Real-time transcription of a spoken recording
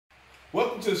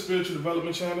Welcome to the Spiritual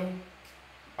Development Channel.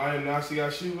 I am Nasi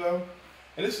Ashivel,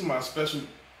 and this is my special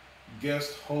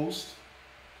guest host,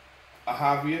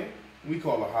 Ahavia. We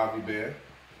call her Javi Bear.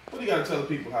 What do you got to tell the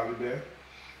people, Javi Bear?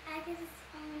 I just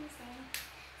want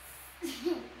to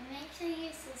say, make sure you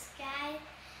subscribe,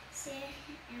 share,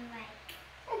 and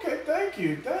like. Okay,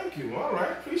 thank you. All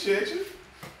right, appreciate you.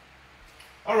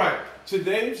 All right,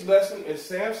 today's lesson is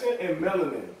Samson and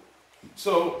Melanin.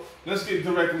 So let's get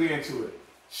directly into it.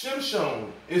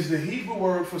 Shimshon is the Hebrew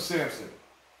word for Samson.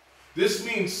 This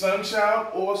means sun child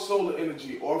or solar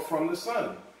energy, or from the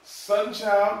sun. Sun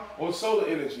child or solar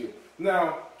energy.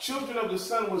 Now, children of the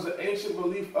sun was an ancient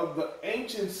belief of the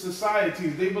ancient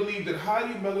societies. They believed that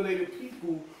highly melanated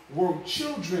people were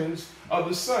children of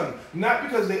the sun. Not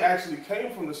because they actually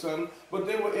came from the sun, but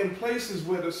they were in places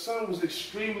where the sun was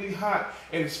extremely hot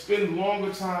and spend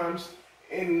longer times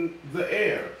in the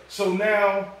air. So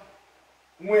now,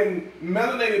 when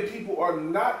melanated people are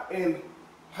not in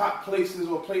hot places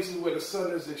or places where the sun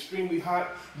is extremely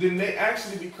hot, then they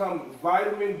actually become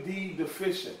vitamin D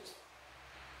deficient.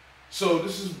 So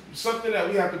this is something that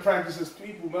we have to practice as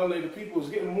people, melanated people,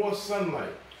 is getting more sunlight.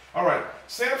 All right,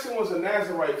 Samson was a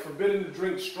Nazarite, forbidden to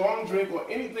drink strong drink or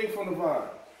anything from the vine.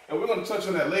 And we're going to touch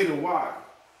on that later, why.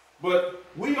 But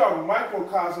we are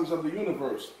microcosms of the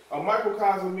universe. A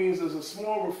microcosm means there's a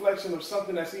small reflection of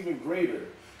something that's even greater.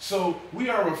 So we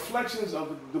are reflections of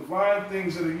the divine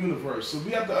things of the universe. So we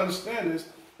have to understand this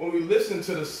when we listen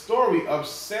to the story of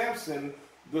Samson,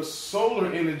 the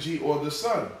solar energy or the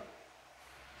sun.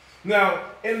 Now,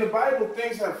 in the Bible,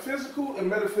 things have physical and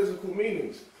metaphysical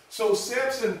meanings. So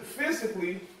Samson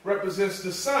physically represents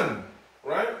the sun,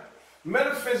 right?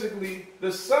 Metaphysically,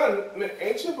 the sun, in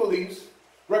ancient beliefs,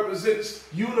 represents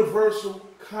universal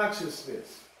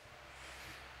consciousness.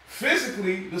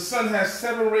 Physically, the sun has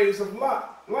 7 rays of light.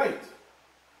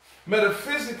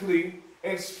 Metaphysically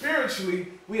and spiritually,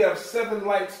 we have 7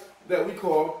 lights that we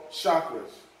call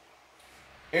chakras.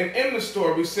 And in the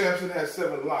story, Samson has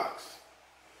 7 locks.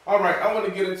 All right, I want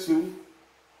to get into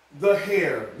the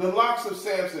hair, the locks of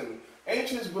Samson.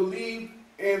 Ancients believed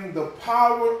in the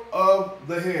power of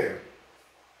the hair.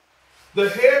 The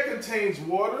hair contains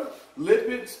water,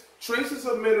 lipids, traces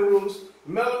of minerals,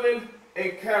 melanin,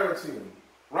 and keratin,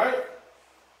 right?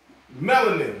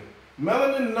 Melanin.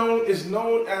 Melanin is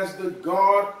known as the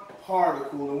God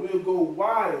particle, and we'll go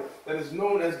why that is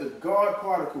known as the God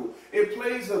particle. It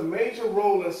plays a major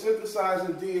role in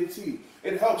synthesizing DMT.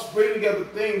 It helps bring together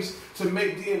things to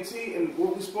make DMT, and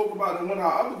what we spoke about in one of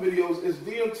our other videos is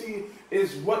DMT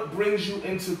is what brings you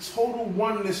into total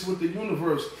oneness with the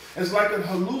universe. It's like a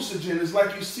hallucinogen. It's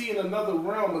like you see in another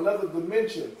realm, another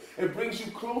dimension. It brings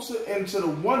you closer into the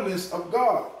oneness of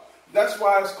God. That's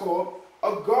why it's called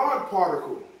a God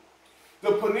particle.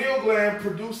 The pineal gland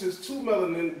produces 2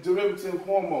 melanin derivative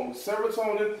hormones,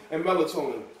 serotonin and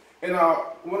melatonin. In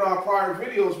one of our prior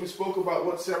videos, we spoke about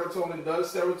what serotonin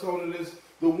does. Serotonin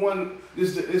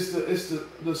is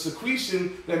the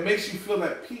secretion that makes you feel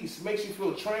at peace, makes you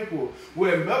feel tranquil.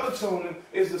 Where melatonin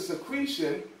is the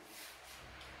secretion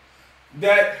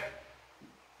that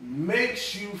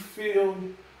makes you feel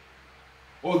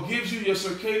or gives you your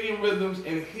circadian rhythms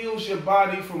and heals your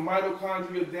body from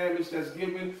mitochondrial damage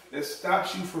that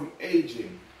stops you from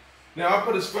aging. Now, I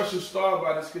put a special star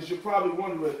by this because you're probably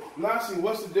wondering, Nasi,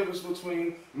 what's the difference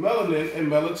between melanin and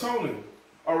melatonin?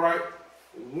 All right,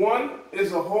 one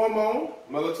is a hormone,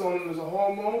 melatonin is a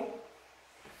hormone,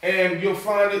 and you'll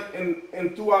find it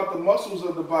in throughout the muscles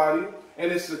of the body,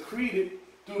 and it's secreted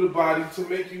through the body to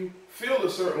make you feel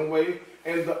a certain way.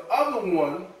 And the other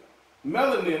one,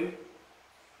 melanin,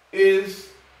 is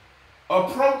a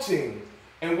protein,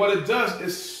 and what it does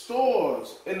is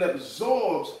stores and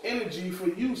absorbs energy for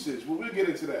usage. Well, we'll get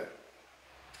into that.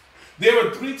 There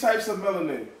are 3 types of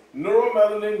melanin: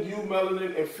 neuromelanin,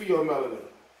 eumelanin, and pheomelanin.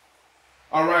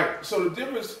 All right, so the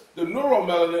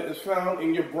neuromelanin is found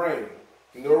in your brain.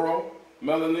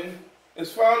 Neuromelanin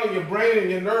is found in your brain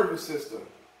and your nervous system.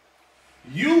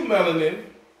 Eumelanin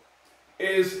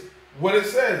is what it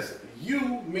says.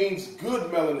 Eu means good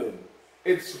melanin.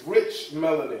 It's rich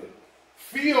melanin.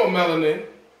 Pheomelanin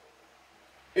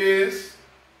is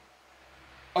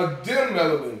a dim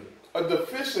melanin, a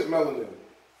deficient melanin.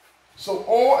 So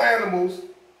all animals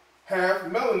have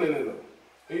melanin in them.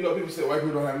 And you know, people say white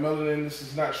people don't have melanin. This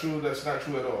is not true. That's not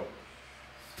true at all.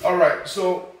 All right,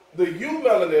 so the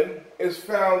eumelanin is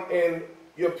found in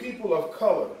your people of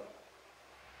color.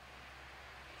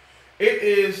 It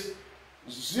is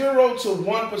 0 to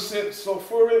 1%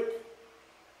 sulfuric.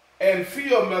 And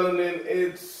pheomelanin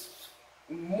is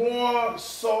more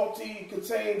salty,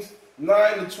 contains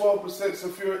 9 to 12%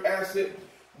 sulfuric acid,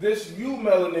 this U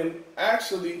melanin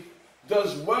actually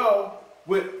does well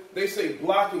with, they say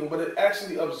blocking, but it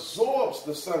actually absorbs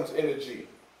the sun's energy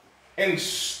and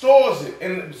stores it,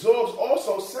 and absorbs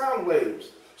also sound waves.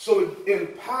 So it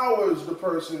empowers the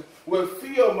person, where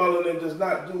pheomelanin does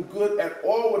not do good at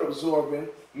all with absorbing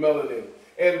melanin.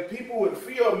 And people with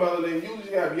pheomelanin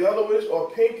usually have yellowish or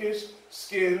pinkish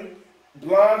skin,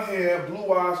 blonde hair,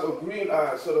 blue eyes, or green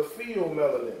eyes. So the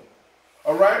pheomelanin.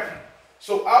 All right?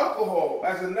 So alcohol,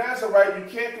 as a Nazarite, you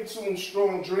can't consume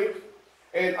strong drink.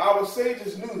 And our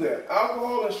sages knew that.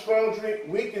 Alcohol and strong drink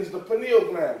weakens the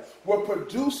pineal gland, what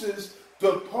produces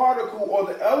the particle or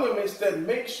the elements that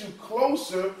makes you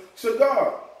closer to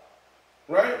God.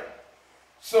 Right?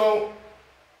 So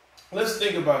let's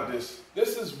think about this.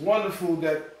 This is wonderful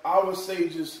that our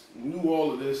sages knew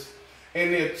all of this,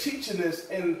 and they're teaching this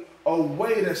in a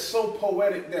way that's so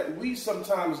poetic that we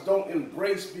sometimes don't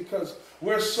embrace, because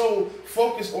we're so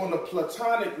focused on the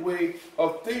Platonic way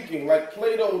of thinking. Like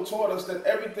Plato taught us that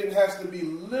everything has to be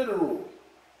literal.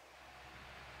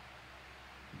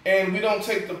 And we don't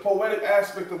take the poetic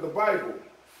aspect of the Bible.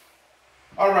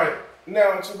 All right,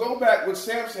 now to go back with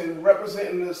Samson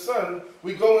representing the sun,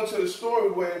 we go into the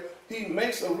story where he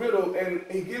makes a riddle, and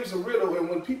he gives a riddle, and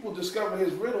when people discover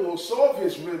his riddle or solve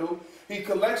his riddle, he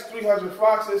collects 300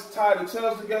 foxes, tie the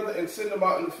tails together, and send them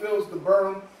out in the fields to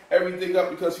burn everything up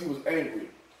because he was angry.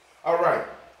 All right,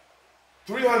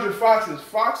 300 foxes.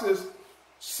 Foxes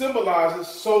symbolizes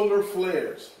solar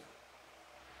flares.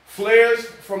 Flares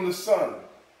from the sun.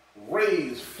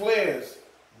 Rays, flares,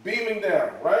 beaming down,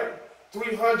 right?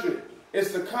 300.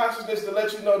 It's the consciousness to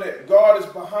let you know that God is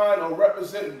behind or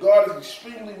representing. God is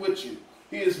extremely with you.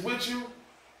 He is with you.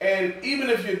 And even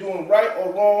if you're doing right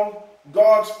or wrong,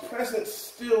 God's presence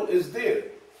still is there.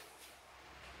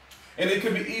 And it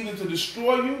could be either to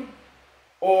destroy you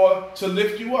or to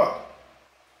lift you up.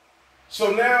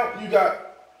 So now you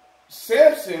got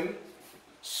Samson,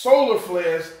 solar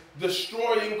flares,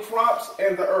 destroying crops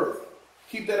and the earth.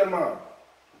 Keep that in mind.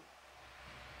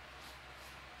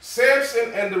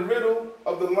 Samson and the riddle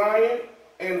of the lion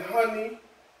and honey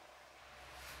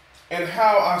and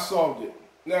how I solved it.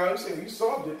 Now, you say you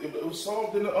solved it. It was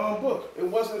solved in the book. It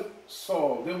wasn't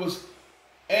solved. It was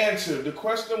answered. The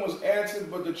question was answered,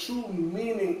 but the true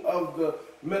meaning of the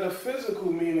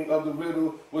metaphysical meaning of the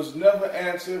riddle was never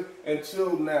answered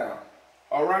until now.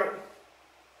 All right?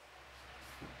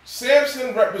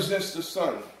 Samson represents the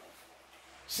sun.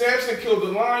 Samson killed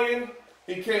the lion.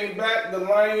 He came back. The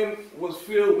lion was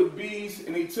filled with bees,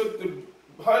 and he took the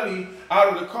honey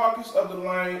out of the carcass of the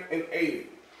lion and ate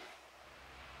it.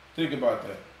 Think about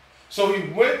that. So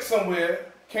he went somewhere,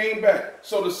 came back.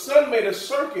 So the sun made a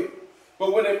circuit,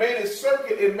 but when it made its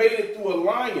circuit, it made it through a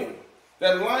lion.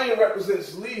 That lion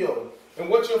represents Leo. And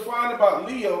what you'll find about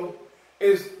Leo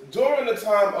is during the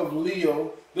time of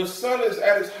Leo, the sun is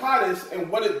at its hottest, and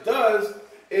what it does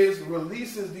is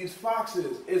releases these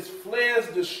foxes. Its flares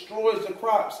destroys the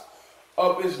crops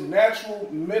of its natural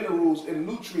minerals and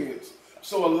nutrients.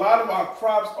 So a lot of our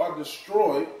crops are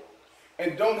destroyed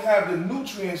and don't have the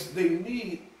nutrients they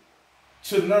need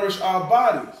to nourish our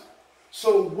bodies.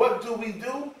 So what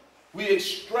do? We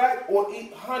extract or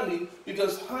eat honey,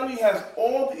 because honey has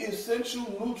all the essential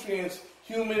nutrients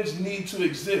humans need to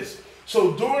exist.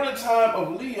 So during the time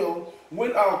of Leo,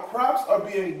 when our crops are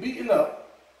being beaten up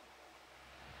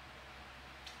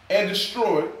and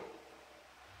destroyed,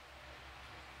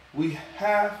 we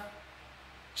have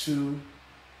to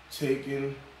take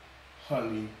in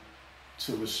honey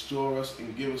to restore us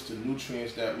and give us the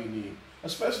nutrients that we need,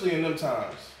 especially in them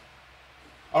times.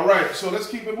 All right, so let's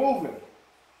keep it moving.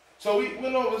 So we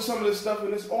went over some of this stuff,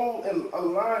 and it's all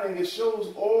aligning. It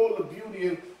shows all the beauty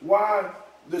and why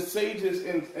the sages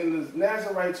and the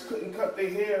Nazarites couldn't cut their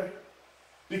hair,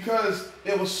 because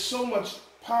there was so much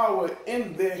power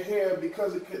in their hair,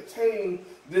 because it contained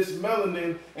this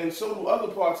melanin, and so do other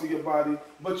parts of your body.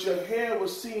 But your hair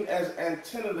was seen as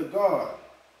antenna to God.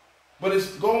 But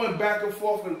it's going back and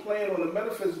forth and playing on the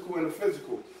metaphysical and the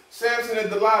physical. Samson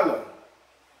and Delilah.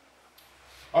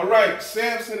 All right,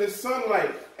 Samson is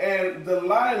sunlight, and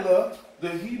Delilah,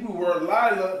 the Hebrew word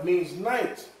Lila, means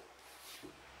night.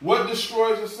 What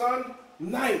destroys the sun?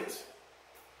 Night.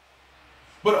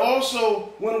 But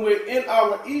also, when we're in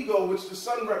our ego, which the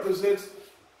sun represents,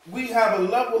 we have a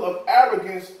level of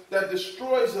arrogance that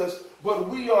destroys us, but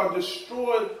we are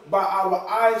destroyed by our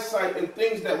eyesight and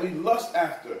things that we lust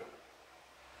after.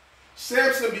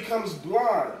 Samson becomes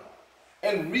blind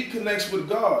and reconnects with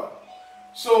God.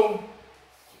 So,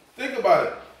 think about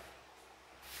it.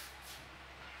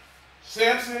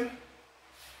 Samson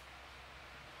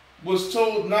was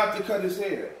told not to cut his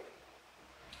hair.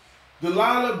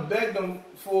 Delilah begged him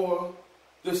for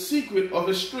the secret of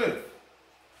his strength.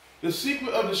 The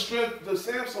secret of the strength to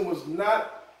Samson was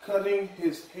not cutting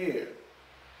his hair.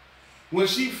 When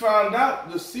she found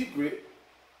out the secret,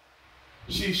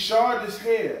 she shorn his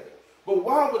hair. But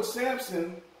why would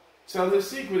Samson tell his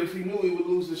secret if he knew he would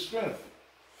lose his strength?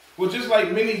 Well, just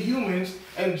like many humans,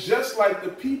 and just like the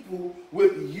people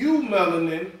with you,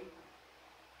 Melanin,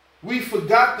 we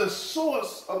forgot the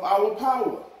source of our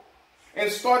power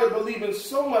and started believing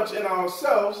so much in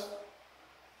ourselves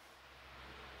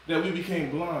that we became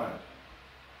blind.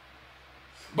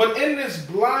 But in this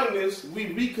blindness, we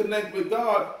reconnect with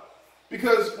God,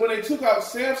 because when they took out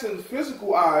Samson's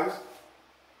physical eyes,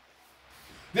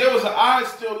 there was an eye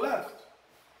still left.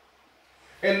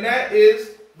 And that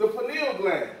is the pineal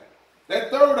gland, that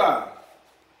third eye.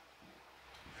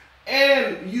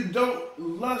 And you don't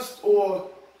lust or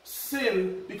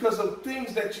sin because of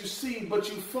things that you see, but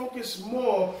you focus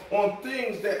more on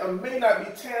things that may not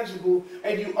be tangible,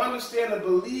 and you understand and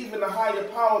believe in a higher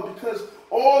power because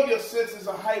all your senses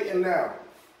are heightened now.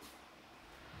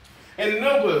 In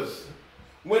Numbers,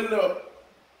 when the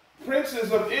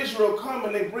princes of Israel come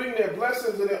and they bring their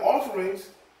blessings and their offerings,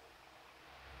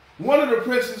 one of the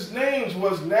princes' names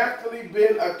was Naphtali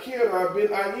ben Akira ben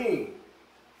Ayin.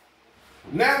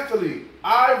 Naphtali,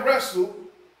 I wrestle.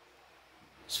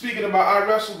 Speaking about I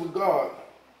wrestle with God.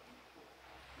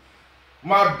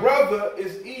 My brother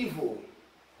is evil.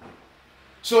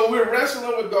 So we're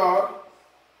wrestling with God.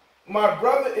 My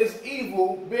brother is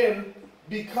evil, been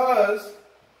because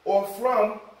or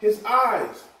from his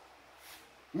eyes.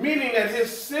 Meaning that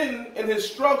his sin and his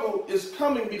struggle is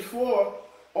coming before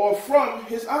or from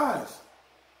his eyes.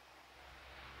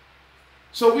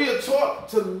 So we are taught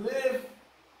to live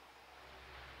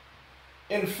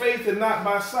in faith and not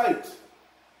by sight.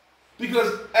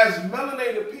 Because as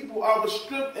melanated people, our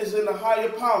strength is in a higher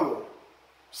power,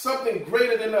 something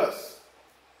greater than us.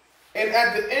 And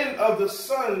at the end of the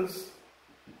son's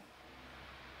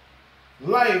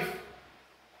life,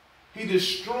 he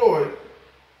destroyed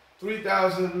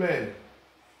 3,000 men.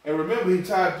 And remember, he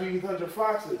tied 300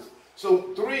 foxes.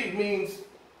 So 3 means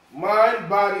mind,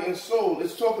 body, and soul.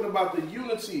 It's talking about the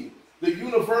unity, the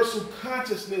universal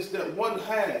consciousness that one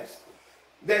has.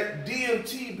 That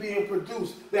DMT being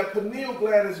produced, that pineal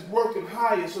gland is working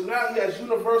higher. So now he has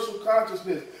universal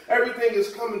consciousness. Everything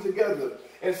is coming together.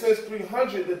 And since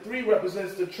 300, the 3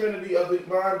 represents the trinity of the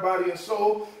mind, body, and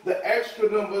soul. The extra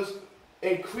numbers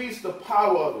increase the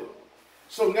power of it.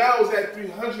 So now it's at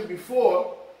 300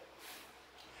 before,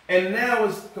 and now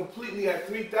it's completely at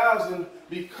 3,000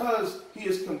 because he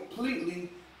is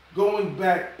completely going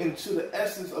back into the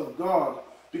essence of God.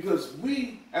 Because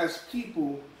we as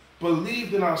people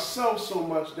believed in ourselves so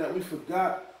much that we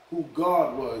forgot who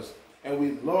God was, and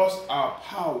we lost our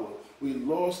power. We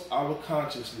lost our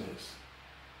consciousness,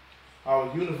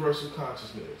 our universal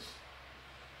consciousness.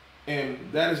 And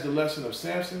that is the lesson of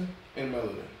Samson and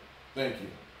Melanin. Thank you.